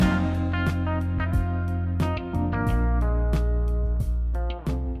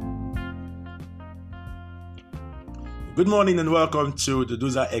Good morning and welcome to the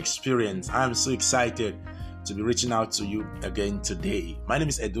Doza Experience. I'm so excited to be reaching out to you again today. My name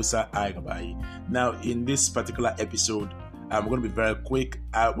is Edosa Aigabai. Now, in this particular episode, I'm going to be very quick.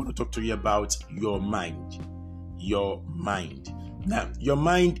 I want to talk to you about your mind. Your mind. Now, your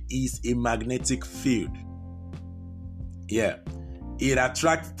mind is a magnetic field. Yeah. It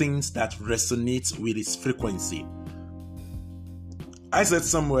attracts things that resonate with its frequency. I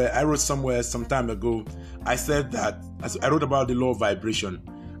wrote somewhere some time ago, I wrote about the law of vibration,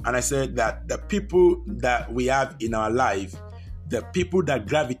 and I said that the people that we have in our life, the people that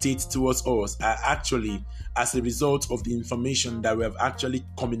gravitate towards us are actually as a result of the information that we have actually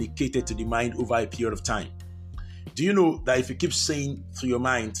communicated to the mind over a period of time. Do you know that if you keep saying to your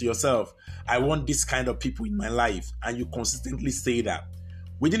mind, to yourself, I want this kind of people in my life, and you consistently say that,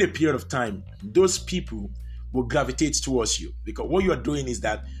 within a period of time, those people will gravitate towards you, because what you are doing is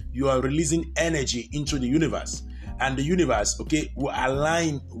that you are releasing energy into the universe, and the universe, will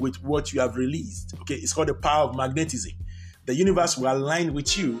align with what you have released. It's called the power of magnetism. The universe will align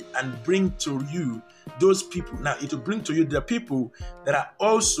with you and bring to you those people. Now, it will bring to you the people that are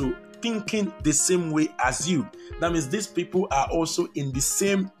also thinking the same way as you. That means these people are also in the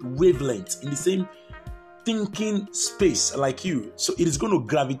same wavelength, in the same thinking space like you. So it is going to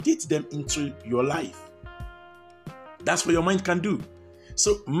gravitate them into your life. That's what your mind can do.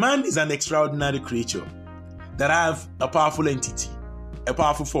 So man is an extraordinary creature that have a powerful entity, a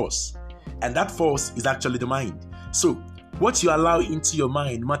powerful force. And that force is actually the mind. So what you allow into your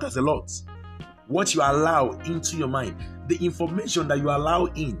mind matters a lot. What you allow into your mind, the information that you allow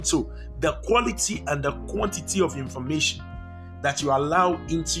in. So the quality and the quantity of information that you allow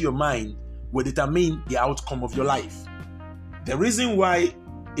into your mind will determine the outcome of your life. The reason why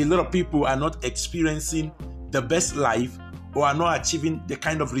a lot of people are not experiencing the best life or are not achieving the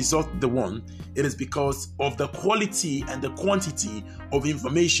kind of result they want, it is because of the quality and the quantity of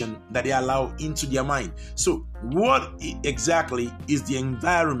information that they allow into their mind. So what exactly is the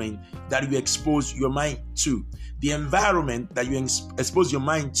environment that you expose your mind to? The environment that you expose your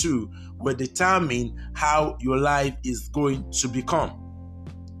mind to will determine how your life is going to become.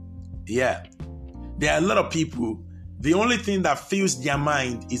 Yeah. There are a lot of people, the only thing that fills their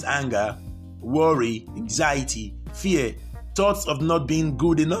mind is anger, worry, anxiety, fear, thoughts of not being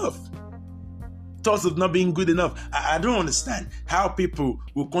good enough. Thoughts of not being good enough. I don't understand how people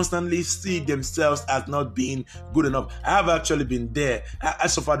will constantly see themselves as not being good enough. I have actually been there. I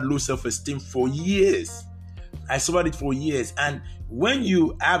suffered low self-esteem for years. I suffered it for years. And when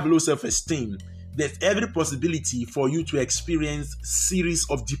you have low self-esteem, there's every possibility for you to experience series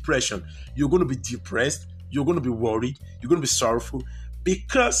of depression. You're going to be depressed. You're going to be worried. You're going to be sorrowful,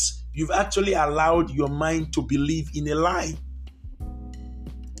 because you've actually allowed your mind to believe in a lie.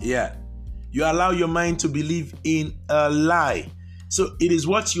 Yeah. You allow your mind to believe in a lie. So it is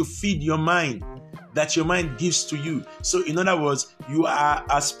what you feed your mind that your mind gives to you. So in other words, you are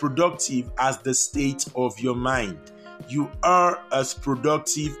as productive as the state of your mind. You are as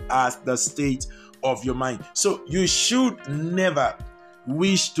productive as the state of your mind. So you should never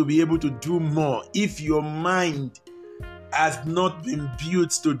wish to be able to do more if your mind has not been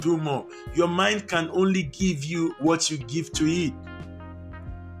built to do more. Your mind can only give you what you give to it.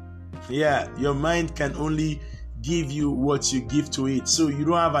 Yeah, your mind can only give you what you give to it. So you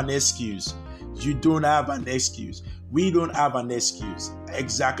don't have an excuse. You don't have an excuse. We don't have an excuse.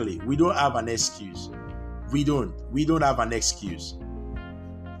 Exactly. We don't have an excuse. We don't have an excuse.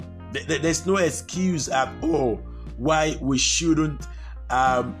 There's no excuse at all why we shouldn't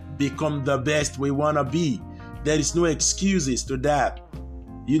become the best we want to be. There is no excuses to that.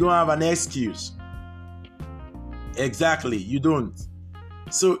 You don't have an excuse. Exactly, you don't.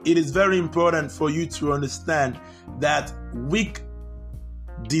 So it is very important for you to understand that weak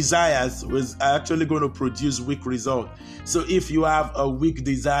desires was actually going to produce weak results. So if you have a weak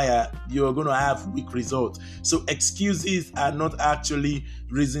desire, you're going to have weak results. So excuses are not actually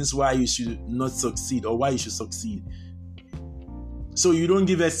reasons why you should not succeed or why you should succeed. So you don't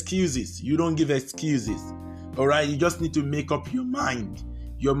give excuses. You don't give excuses. All right, you just need to make up your mind.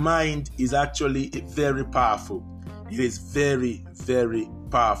 Your mind is actually very powerful. It is very, very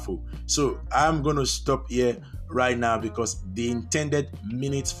powerful. So I'm going to stop here right now because the intended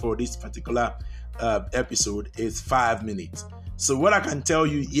minutes for this particular episode is 5 minutes. So what I can tell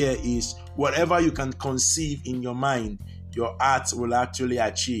you here is whatever you can conceive in your mind, your heart will actually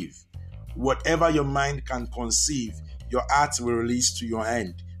achieve. Whatever your mind can conceive, your heart will release to your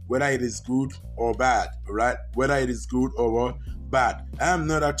end. Whether it is good or bad, right? Whether it is good or bad. I'm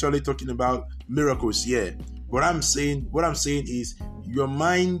not actually talking about miracles here. What I'm saying is your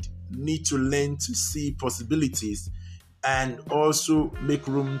mind need to learn to see possibilities and also make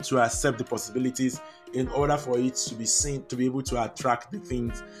room to accept the possibilities in order for it to be seen, to be able to attract the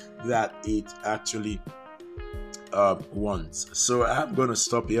things that it actually wants. So I'm going to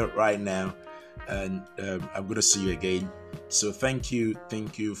stop here right now, and I'm going to see you again. So thank you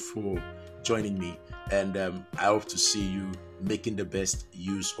for joining me, and I hope to see you making the best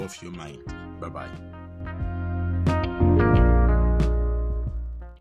use of your mind. Bye bye.